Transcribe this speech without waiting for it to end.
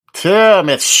Tim,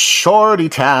 it's Shorty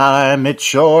time. It's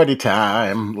Shorty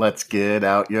time. Let's get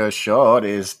out your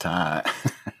shorties time.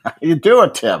 How you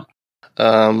doing, Tim?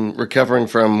 Recovering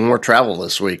from more travel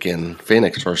this week in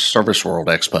Phoenix for Service World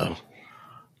Expo.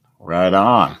 Right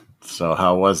on. So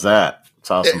how was that?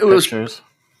 Saw some pictures.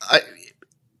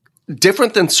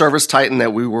 Different than Service Titan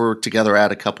that we were together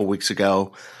at a couple weeks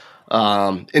ago.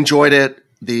 Enjoyed it.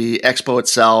 The expo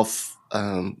itself,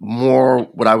 more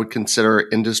what I would consider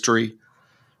industry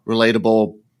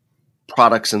relatable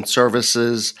products and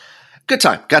services. Good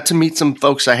time. Got to meet some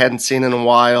folks I hadn't seen in a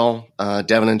while.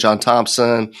 Devin and John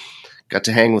Thompson. Got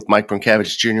to hang with Mike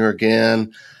Brunkavich Jr.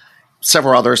 again.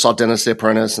 Several others. Saw Dennis the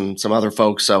Apprentice and some other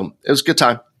folks. So it was a good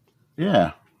time.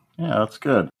 Yeah, that's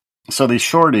good. So these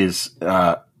shorties,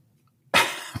 they're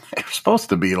supposed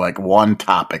to be like one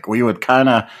topic. We would kind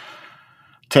of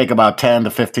take about 10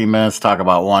 to 15 minutes to talk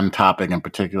about one topic in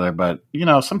particular. But,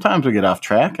 sometimes we get off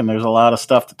track and there's a lot of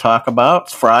stuff to talk about.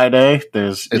 It's Friday.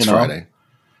 It's Friday.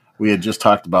 We had just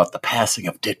talked about the passing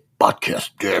of Dick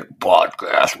Butkus.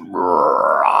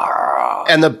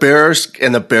 And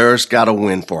the Bears got a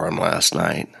win for him last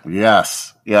night.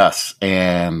 Yes.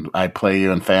 And I play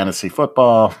you in fantasy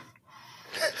football.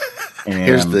 And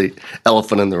here's the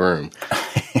elephant in the room.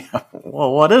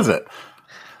 Well, what is it?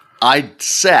 I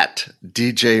set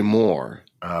DJ Moore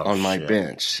on my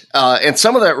bench. And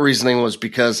some of that reasoning was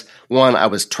because, one, I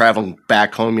was traveling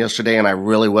back home yesterday and I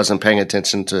really wasn't paying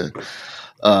attention to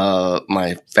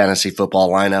my fantasy football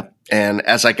lineup. And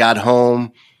as I got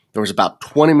home, there was about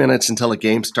 20 minutes until the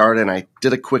game started, and I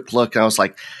did a quick look, and I was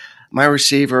like, my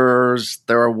receivers,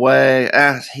 they're away.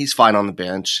 He's fine on the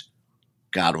bench.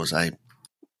 God,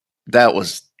 that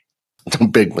was a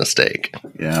big mistake.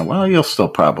 Yeah, well, you'll still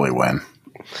probably win.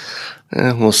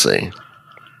 We'll see.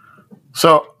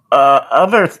 So,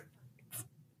 other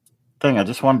thing I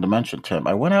just wanted to mention, Tim,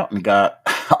 I went out and got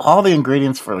all the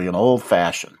ingredients for an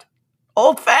old-fashioned.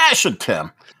 Old-fashioned,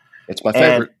 Tim. It's my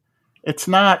favorite. And it's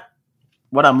not,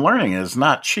 what I'm learning is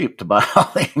not cheap to buy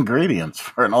all the ingredients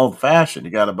for an old-fashioned.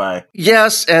 You got to buy.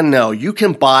 Yes and no. You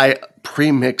can buy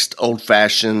pre-mixed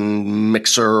old-fashioned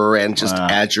mixer and just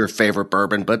add your favorite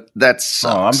bourbon, but that's. Oh,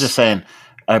 I'm just saying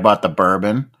I bought the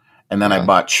bourbon. And then I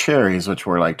bought cherries, which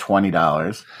were like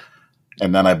 $20.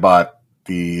 And then I bought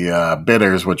the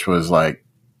bitters, which was like,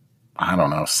 I don't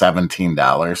know,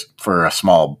 $17 for a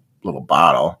small little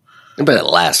bottle. But it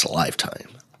lasts a lifetime.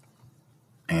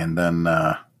 And then,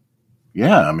 you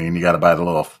got to buy the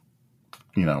little,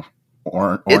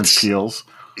 orange peels.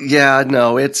 Yeah,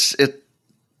 no, it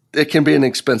can be an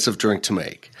expensive drink to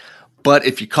make. But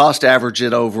if you cost average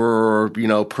it over,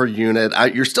 per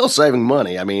unit, you're still saving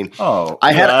money. I mean,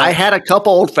 I had a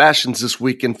couple old fashions this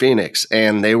week in Phoenix,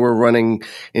 and they were running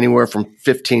anywhere from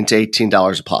 $15 to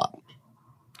 $18 a pop.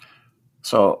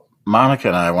 So Monica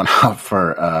and I went out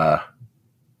for our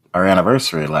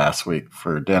anniversary last week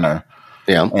for dinner.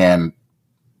 Yeah, and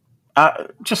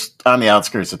just on the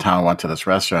outskirts of town, went to this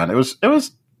restaurant. It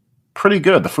was pretty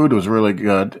good. The food was really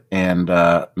good and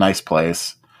nice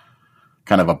place.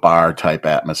 Kind of a bar type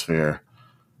atmosphere,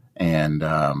 and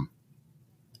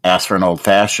asked for an old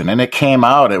fashioned, and it came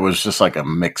out. It was just like a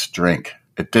mixed drink.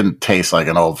 It didn't taste like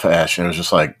an old fashioned. It was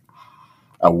just like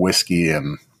a whiskey,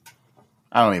 and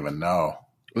I don't even know.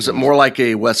 Was it more like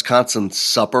a Wisconsin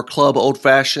supper club old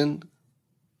fashioned?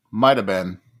 Might have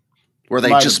been. Where they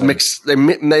just mix. They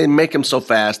make them so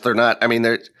fast. They're not. I mean,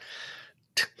 they're.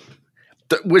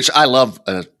 Which I love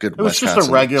a good. It was Wisconsin just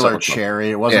a regular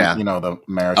cherry. It wasn't, the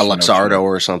maraschino. A Luxardo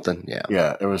or something. Yeah.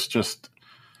 Yeah. It was just.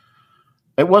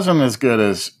 It wasn't as good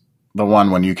as the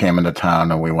one when you came into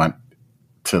town and we went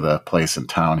to the place in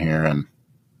town here and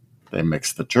they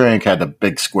mixed the drink. Had the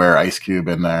big square ice cube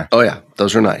in there. Oh yeah,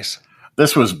 those are nice.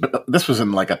 This was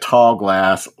in like a tall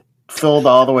glass, filled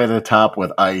all the way to the top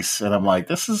with ice, and I'm like,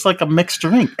 this is like a mixed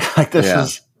drink. Like this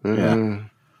is. Mm-hmm. Yeah.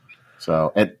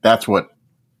 So that's what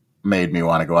made me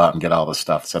want to go out and get all this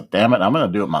stuff. I said, damn it, I'm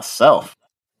going to do it myself.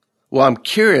 Well, I'm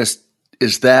curious,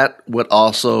 is that what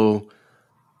also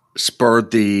spurred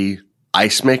the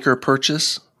ice maker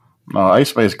purchase? No,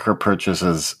 ice maker purchase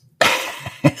is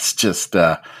it's just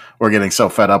we're getting so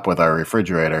fed up with our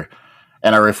refrigerator.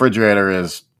 And our refrigerator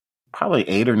is probably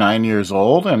 8 or 9 years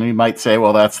old, and you might say,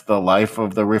 well, that's the life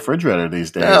of the refrigerator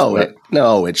these days.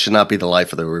 No, it should not be the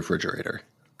life of the refrigerator.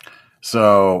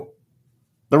 So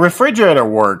the refrigerator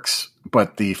works,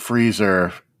 but the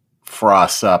freezer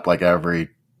frosts up like every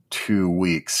 2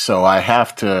 weeks. So I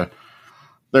have to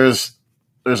 – there's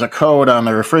a code on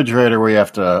the refrigerator where you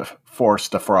have to force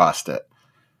defrost it.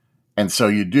 And so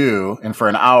you do, and for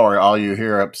an hour, all you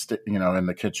hear in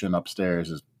the kitchen upstairs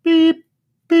is beep,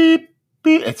 beep,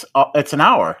 beep. It's an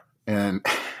hour. And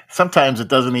sometimes it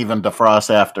doesn't even defrost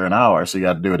after an hour, so you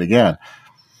got to do it again.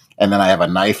 And then I have a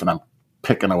knife and I'm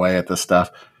picking away at this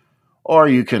stuff. Or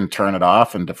you can turn it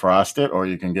off and defrost it, or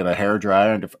you can get a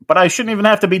hairdryer. But I shouldn't even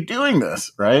have to be doing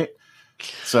this, right?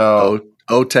 So,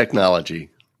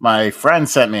 technology. My friend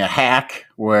sent me a hack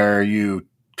where you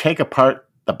take apart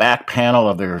the back panel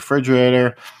of the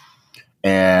refrigerator,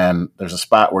 and there's a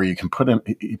spot where you can put in,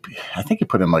 I think you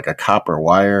put in like a copper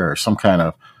wire or some kind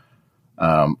of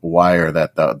wire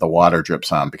that the water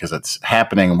drips on, because it's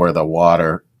happening where the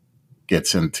water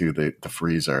gets into the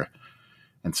freezer.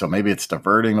 And so maybe it's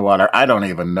diverting the water. I don't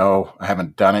even know. I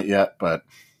haven't done it yet, but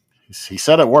he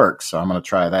said it works, so I'm going to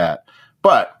try that.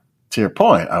 But to your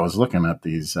point, I was looking at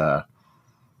these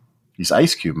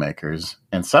ice cube makers,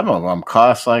 and some of them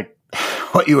cost like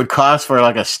what you would cost for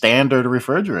like a standard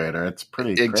refrigerator. It's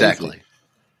pretty exactly crazy.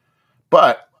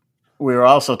 But we were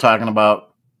also talking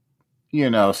about,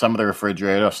 some of the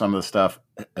refrigerator, some of the stuff,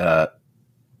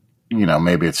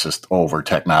 maybe it's just over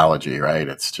technology, right?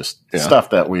 It's just stuff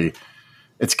that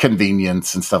it's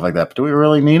convenience and stuff like that. But do we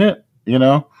really need it?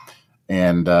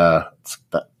 And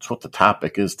that's what the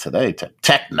topic is today.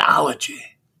 Technology.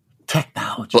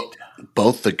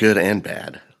 Both the good and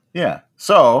bad. Yeah.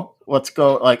 So let's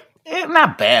go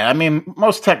not bad. I mean,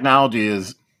 most technology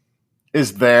is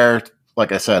there,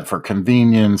 like I said, for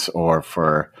convenience or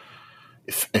for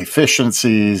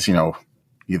efficiencies,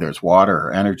 either it's water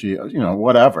or energy,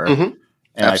 whatever. Mm-hmm. And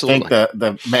Absolutely. I think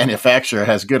the manufacturer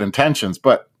has good intentions,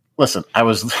 but listen, I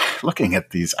was looking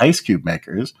at these ice cube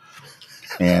makers,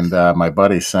 and my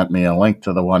buddy sent me a link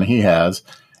to the one he has,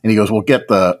 and he goes, "We'll get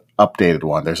the updated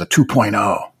one. There's a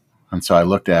 2.0." And so I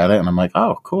looked at it, and I'm like,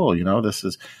 "Oh, cool.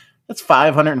 It's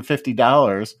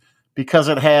 $550 because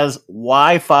it has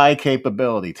Wi-Fi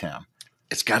capability, Tim.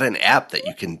 It's got an app that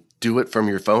you can do it from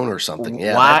your phone or something."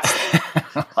 Yeah. Why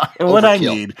would I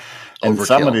need? And Overkill.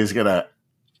 Somebody's gonna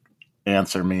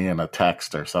answer me in a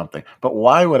text or something. But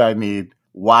why would I need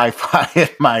Wi-Fi in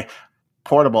my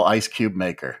portable ice cube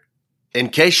maker? In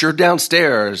case you're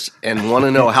downstairs and want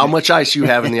to know how much ice you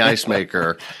have in the ice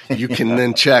maker, you can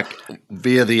then check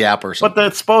via the app or something. But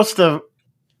it's supposed to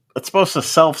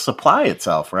self-supply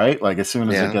itself, right? Like as soon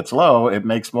as it gets low, it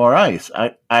makes more ice.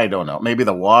 I don't know. Maybe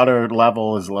the water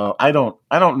level is low. I don't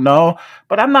know,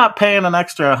 but I'm not paying an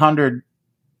extra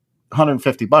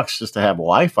 $150 just to have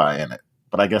Wi-Fi in it.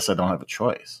 But I guess I don't have a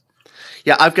choice.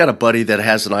 Yeah, I've got a buddy that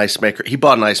has an ice maker. He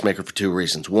bought an ice maker for two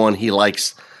reasons. One, he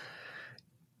likes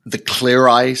the clear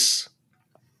ice.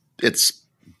 It's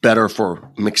better for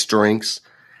mixed drinks.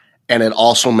 And it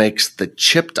also makes the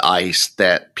chipped ice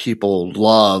that people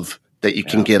love that you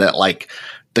can get at like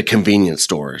the convenience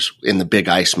stores in the big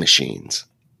ice machines.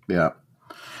 Yeah.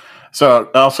 So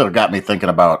it also got me thinking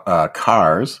about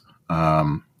cars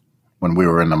when we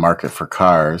were in the market for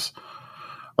cars.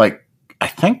 Like, I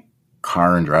think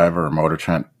Car and Driver or Motor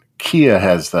Trend, Kia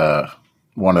has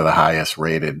one of the highest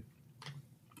rated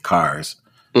cars.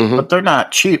 Mm-hmm. But they're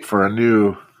not cheap for a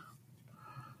new.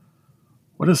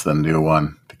 What is the new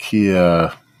one? The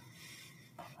Kia.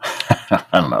 I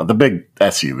don't know. The big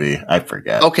SUV. I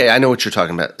forget. Okay, I know what you're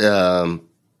talking about.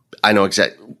 I know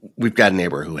exactly. We've got a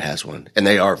neighbor who has one, and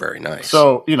they are very nice.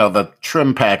 So, the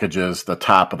trim packages, the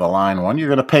top of the line one, you're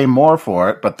going to pay more for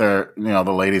it. But they're,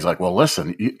 the lady's like, well,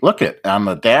 listen, look at on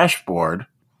the dashboard,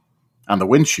 on the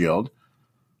windshield,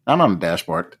 not on the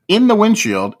dashboard, in the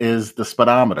windshield is the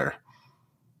speedometer.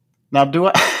 Now,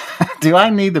 do I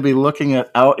need to be looking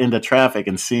out into traffic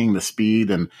and seeing the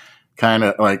speed and kind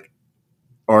of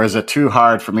or is it too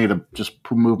hard for me to just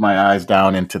move my eyes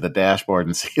down into the dashboard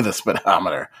and see the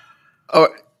speedometer? Oh,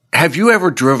 have you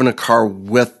ever driven a car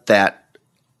with that,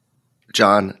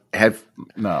 John?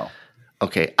 No.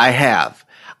 Okay, I have.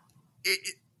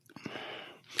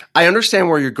 I understand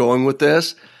where you're going with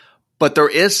this, but there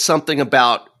is something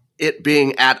about it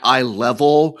being at eye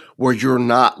level where you're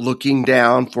not looking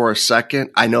down for a second.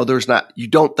 I know you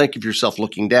don't think of yourself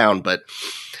looking down, but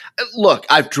look,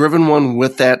 I've driven one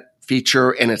with that feature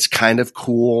and it's kind of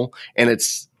cool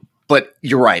but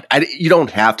you're right. You don't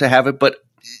have to have it, but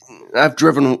I've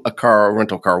driven a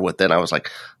rental car with it and I was like,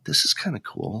 this is kind of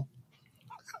cool.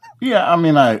 Yeah. I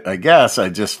mean, I guess I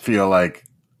just feel like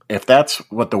if that's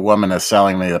what the woman is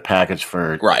selling me the package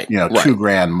for, right,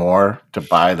 $2,000 more to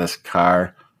buy this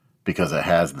car, because it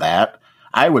has that,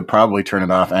 I would probably turn it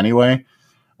off anyway.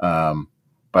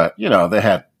 But, they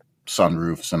had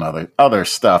sunroofs and other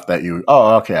stuff that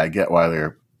okay, I get why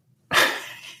they're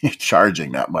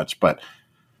charging that much. But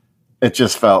it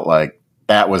just felt like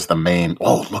that was the main,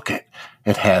 look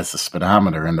it has the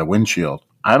speedometer in the windshield.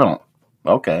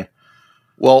 Okay.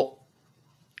 Well,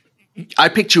 I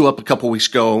picked you up a couple weeks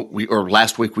ago, or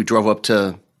last week we drove up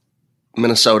to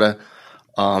Minnesota,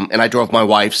 and I drove my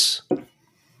wife's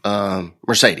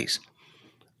Mercedes.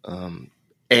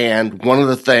 And one of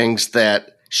the things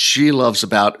that she loves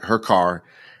about her car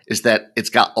is that it's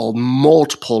got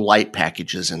multiple light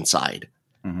packages inside.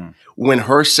 Mm-hmm. When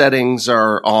her settings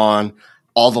are on,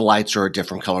 all the lights are a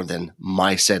different color than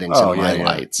my settings and my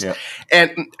lights. Yeah.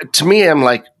 And to me, I'm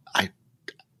like,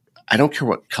 I don't care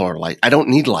what color light. I don't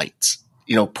need lights,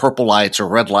 purple lights or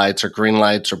red lights or green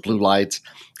lights or blue lights,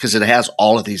 because it has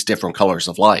all of these different colors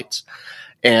of lights.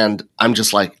 And I'm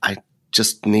just like, I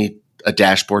just need a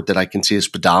dashboard that I can see a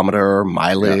speedometer,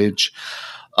 mileage.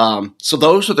 Yeah. So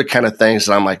those are the kind of things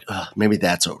that I'm like, maybe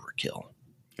that's overkill.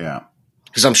 Yeah.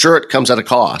 Because I'm sure it comes at a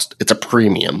cost. It's a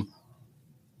premium.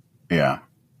 Yeah.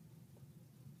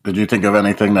 Did you think of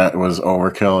anything that was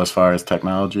overkill as far as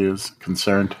technology is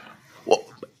concerned? Well,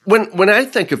 when I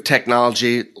think of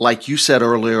technology, like you said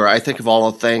earlier, I think of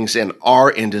all the things in our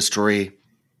industry,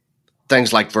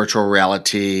 things like virtual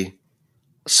reality,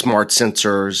 smart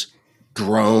sensors,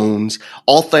 drones,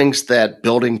 all things that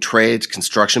building trades,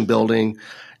 construction building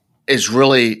is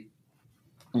really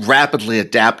rapidly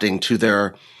adapting to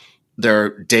their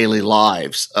daily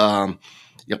lives.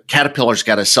 Caterpillar's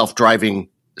got a self-driving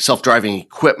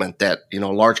equipment that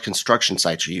large construction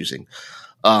sites are using.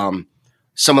 Some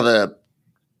of the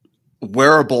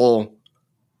wearable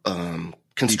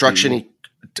construction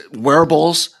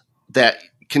wearables that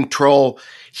control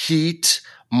heat,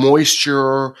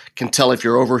 moisture, can tell if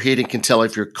you're overheating, can tell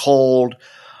if you're cold.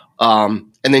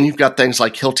 And then you've got things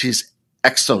like Hilti's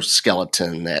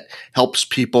exoskeleton that helps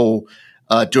people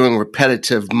doing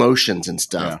repetitive motions and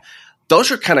stuff. Yeah.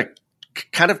 Those are kind of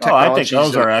technologies. I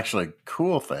think those are actually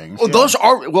cool things. Well, those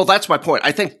are, that's my point.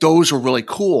 I think those are really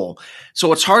cool.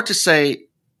 So it's hard to say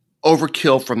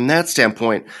overkill from that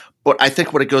standpoint, but I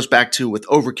think what it goes back to with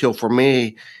overkill for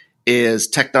me is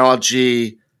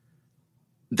technology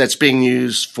that's being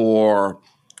used for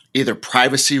either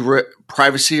privacy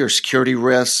or security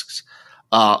risks,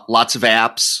 lots of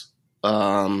apps,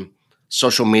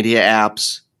 social media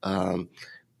apps,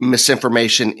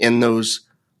 misinformation in those,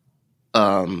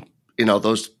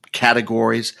 those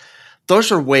categories.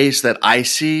 Those are ways that I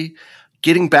see.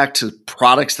 Getting back to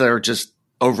products that are just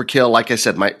overkill. Like I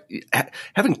said,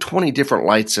 having 20 different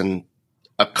lights in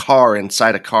a car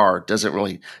inside a car doesn't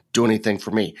really do anything for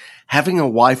me. Having a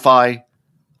Wi-Fi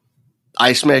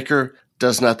ice maker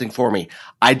does nothing for me.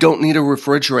 I don't need a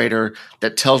refrigerator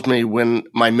that tells me when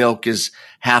my milk is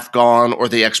half gone or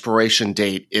the expiration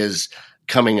date is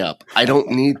coming up. I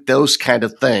don't need those kind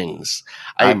of things.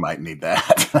 I might need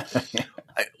that.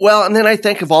 Well, and then I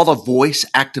think of all the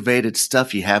voice-activated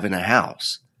stuff you have in a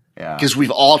house. Yeah. Because we've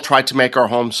all tried to make our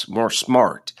homes more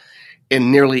smart.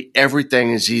 And nearly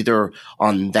everything is either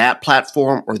on that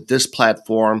platform or this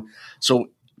platform. So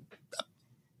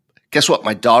guess what?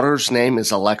 My daughter's name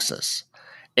is Alexis.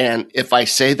 And if I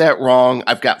say that wrong,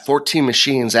 I've got 14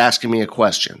 machines asking me a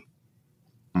question.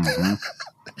 Mm-hmm.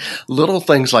 Little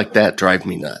things like that drive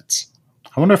me nuts.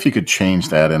 I wonder if you could change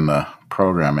that in the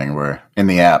programming where in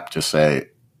the app, just say,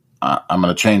 I'm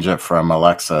going to change it from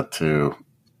Alexa to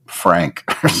Frank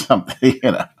or something,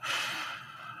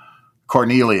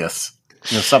 Cornelius,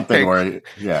 something where,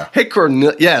 yeah. Hey,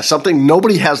 something,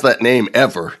 nobody has that name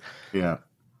ever. Yeah.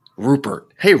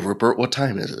 Rupert. Hey, Rupert, what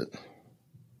time is it?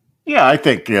 Yeah, I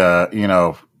think,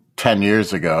 10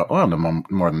 years ago, well, no,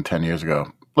 more than 10 years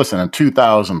ago. Listen, in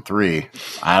 2003,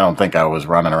 I don't think I was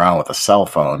running around with a cell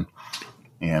phone.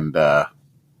 And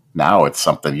now it's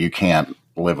something you can't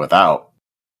live without.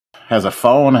 Has a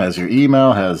phone, has your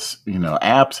email, has,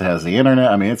 apps, has the internet.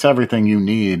 I mean, it's everything you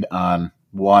need on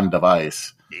one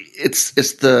device. Is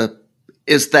that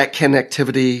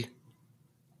connectivity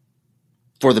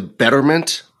for the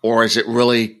betterment, or is it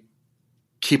really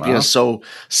keeping us so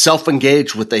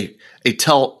self-engaged with a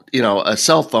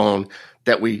cell phone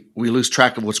that we lose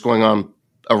track of what's going on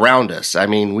around us? I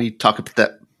mean, we talk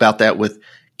about that with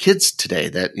kids today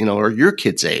that, are your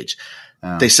kids' age.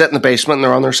 Yeah. They sit in the basement and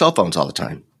they're on their cell phones all the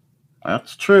time.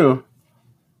 That's true.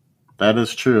 That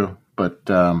is true. But,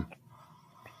 I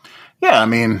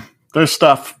mean, there's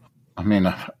stuff,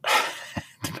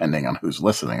 depending on who's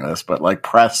listening to this, but like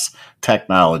press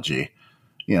technology,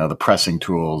 the pressing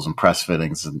tools and press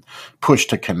fittings and push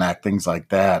to connect, things like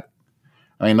that.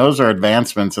 I mean, those are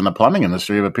advancements in the plumbing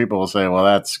industry, but people will say, well,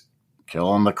 that's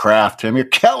killing the craft, Tim. You're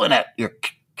killing it. You're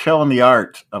killing the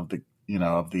art of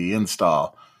the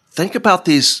install. Think about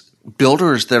these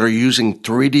builders that are using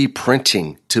 3D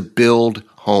printing to build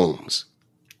homes.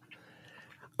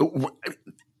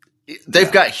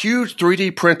 They've got huge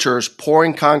 3D printers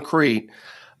pouring concrete,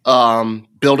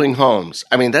 building homes.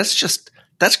 I mean,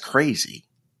 that's crazy.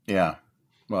 Yeah.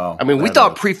 Well, I mean, we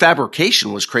thought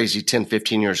prefabrication was crazy 10,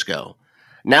 15 years ago.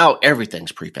 Now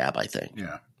everything's prefab, I think.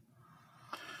 Yeah.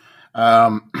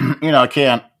 I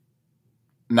can't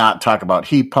not talk about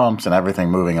heat pumps and everything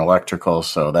moving electrical.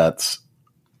 So that's,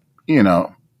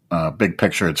 big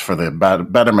picture. It's for the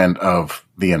betterment of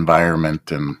the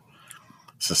environment and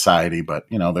society. But,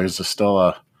 there's still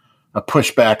a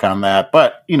pushback on that.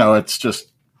 But, it's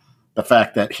just the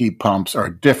fact that heat pumps are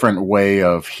a different way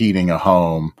of heating a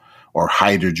home, or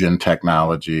hydrogen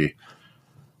technology.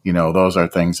 Those are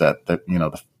things that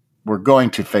we're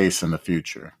going to face in the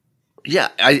future. Yeah,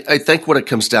 I think what it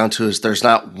comes down to is there's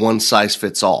not one size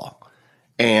fits all.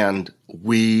 And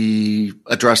we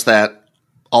address that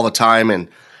all the time in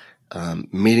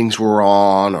meetings we're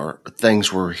on, or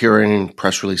things we're hearing,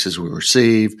 press releases we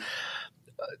receive.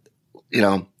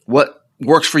 What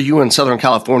works for you in Southern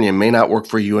California may not work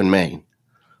for you in Maine.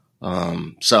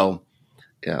 So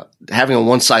having a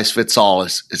one size fits all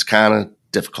is kind of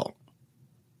difficult.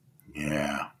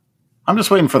 Yeah. I'm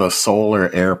just waiting for those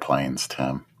solar airplanes,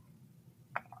 Tim.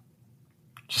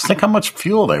 Just think how much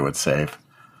fuel they would save.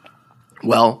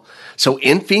 Well, so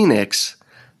in Phoenix,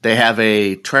 they have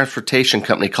a transportation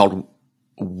company called,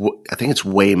 I think it's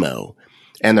Waymo,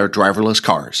 and they're driverless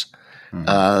cars.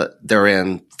 Mm-hmm. They're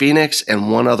in Phoenix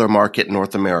and one other market in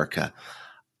North America.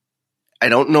 I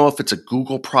don't know if it's a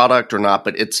Google product or not,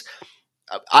 but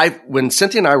when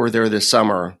Cynthia and I were there this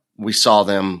summer, we saw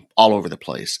them all over the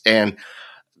place. And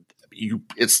you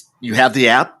have the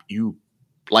app,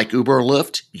 like Uber or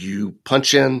Lyft, you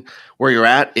punch in where you're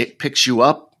at, it picks you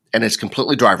up, and it's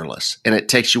completely driverless, and it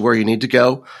takes you where you need to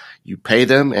go. You pay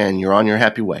them, and you're on your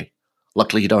happy way.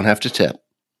 Luckily, you don't have to tip.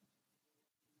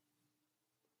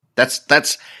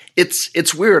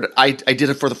 It's weird. I did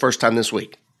it for the first time this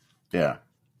week. Yeah.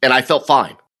 And I felt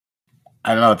fine.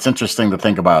 I don't know. It's interesting to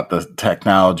think about the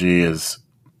technology is,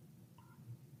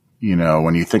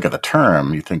 when you think of the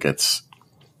term, you think it's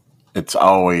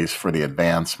always for the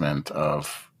advancement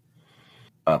of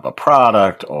a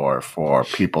product, or for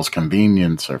people's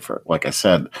convenience, or for, like I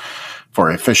said,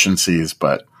 for efficiencies.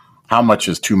 But how much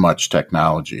is too much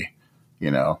technology,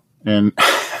 and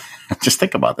just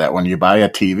think about that when you buy a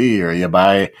TV, or you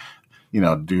buy,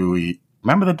 do we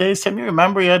remember the days, Tim? You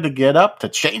remember you had to get up to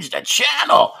change the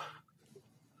channel.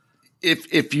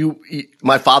 If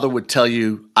my father would tell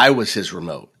you I was his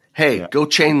remote. Hey, Go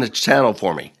change the channel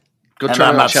for me. Go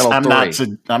turn on channel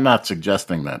 3. I'm not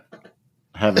suggesting that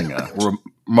having a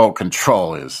remote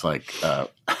control is like a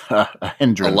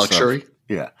hindrance. A luxury?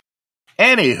 Yeah.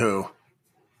 Anywho,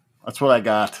 that's what I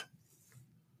got.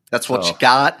 That's what you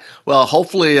got? Well,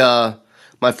 hopefully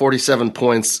my 47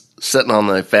 points sitting on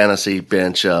the fantasy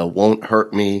bench won't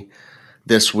hurt me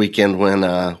this weekend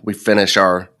when we finish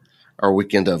our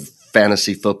weekend of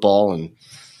fantasy football, and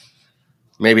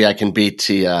maybe I can beat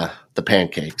the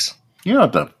pancakes.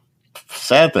 What the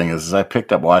sad thing is I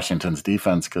picked up Washington's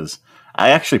defense because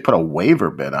I actually put a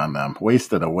waiver bid on them,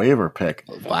 wasted a waiver pick.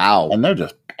 Wow. And they're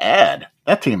just bad.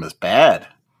 That team is bad.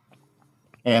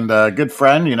 And a good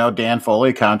friend, Dan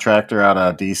Foley, contractor out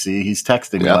of D.C., he's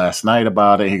texting me last night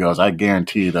about it. He goes, I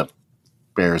guarantee the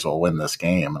Bears will win this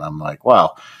game. And I'm like,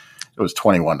 well, it was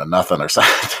 21-0 or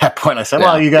something at that point. I said,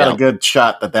 well, you got a good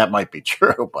shot that might be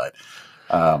true. But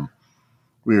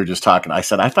we were just talking. I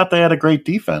said, I thought they had a great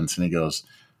defense. And he goes,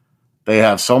 they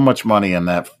have so much money in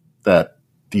that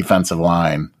defensive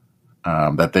line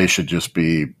that they should just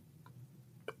be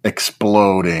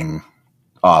exploding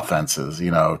offenses,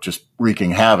 just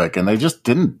wreaking havoc. And they just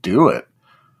didn't do it.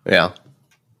 Yeah.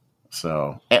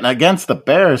 So, and against the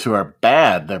Bears, who are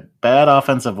bad, they're bad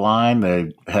offensive line.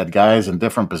 They had guys in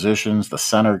different positions. The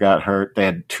center got hurt. They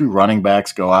had 2 running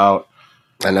backs go out.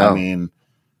 I know. I mean,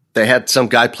 they had some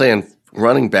guy playing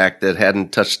running back that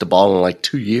hadn't touched the ball in like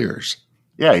 2 years.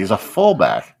 Yeah, he's a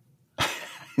fullback.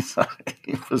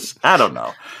 I don't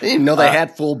know. I didn't know they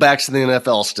had fullbacks in the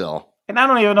NFL still. And I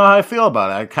don't even know how I feel about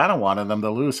it. I kind of wanted them to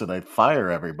lose so they'd fire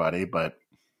everybody, but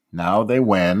now they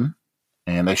win.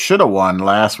 And they should have won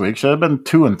last week. Should have been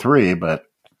 2-3, but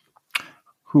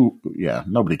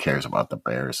nobody cares about the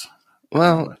Bears.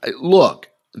 Well, look,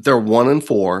 they're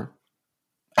 1-4,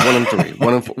 1-3,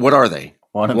 1-4. What are they?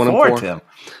 1-4, Tim.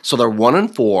 So they're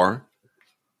 1-4,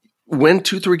 win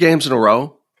 2-3 games in a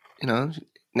row.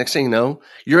 Next thing you know,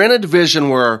 you're in a division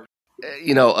where,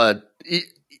 a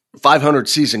 500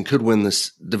 season could win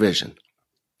this division,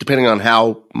 depending on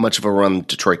how much of a run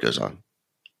Detroit goes on.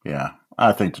 Yeah.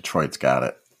 I think Detroit's got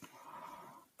it.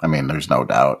 I mean, there's no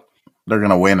doubt. They're going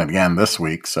to win again this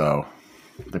week, so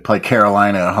they play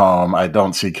Carolina at home. I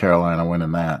don't see Carolina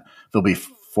winning that. They'll be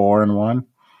 4-1.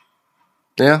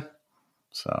 Yeah.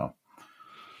 So,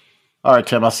 All right,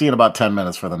 Tim, I'll see you in about 10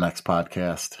 minutes for the next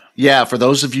podcast. Yeah, for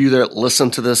those of you that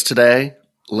listen to this today,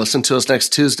 listen to us next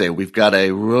Tuesday. We've got a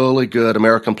really good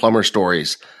American Plumber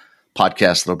Stories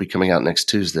podcast that'll be coming out next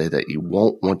Tuesday that you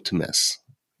won't want to miss.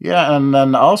 Yeah, and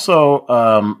then also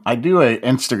I do a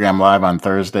Instagram Live on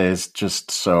Thursdays,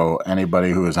 just so anybody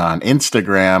who is on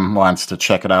Instagram wants to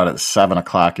check it out at 7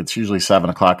 o'clock. It's usually 7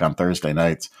 o'clock on Thursday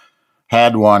nights.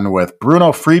 Had one with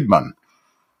Bruno Friedman.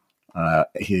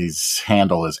 His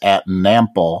handle is at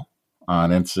Nample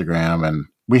on Instagram, and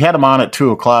we had him on at 2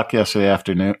 o'clock yesterday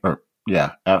afternoon,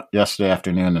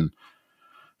 and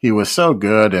he was so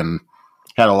good and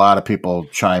had a lot of people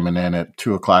chiming in at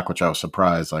 2 o'clock, which I was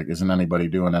surprised. Like, isn't anybody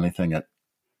doing anything at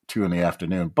 2 in the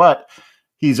afternoon? But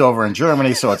he's over in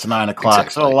Germany, so it's 9 o'clock.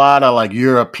 Exactly. So a lot of like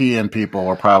European people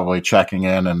were probably checking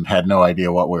in and had no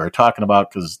idea what we were talking about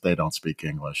because they don't speak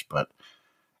English. But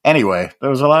anyway, there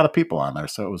was a lot of people on there,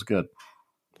 so it was good.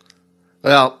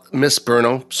 Well, Miss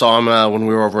Bruno, saw him when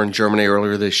we were over in Germany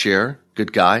earlier this year.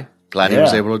 Good guy. Glad he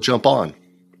was able to jump on.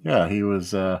 Yeah, he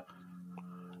was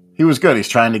good. He's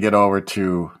trying to get over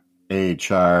to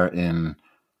AHR in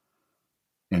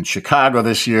Chicago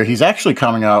this year. He's actually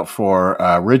coming out for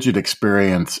Rigid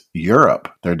Experience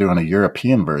Europe. They're doing a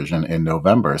European version in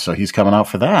November, so he's coming out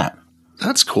for that.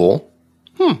 That's cool.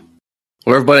 Well,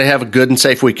 everybody have a good and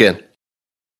safe weekend.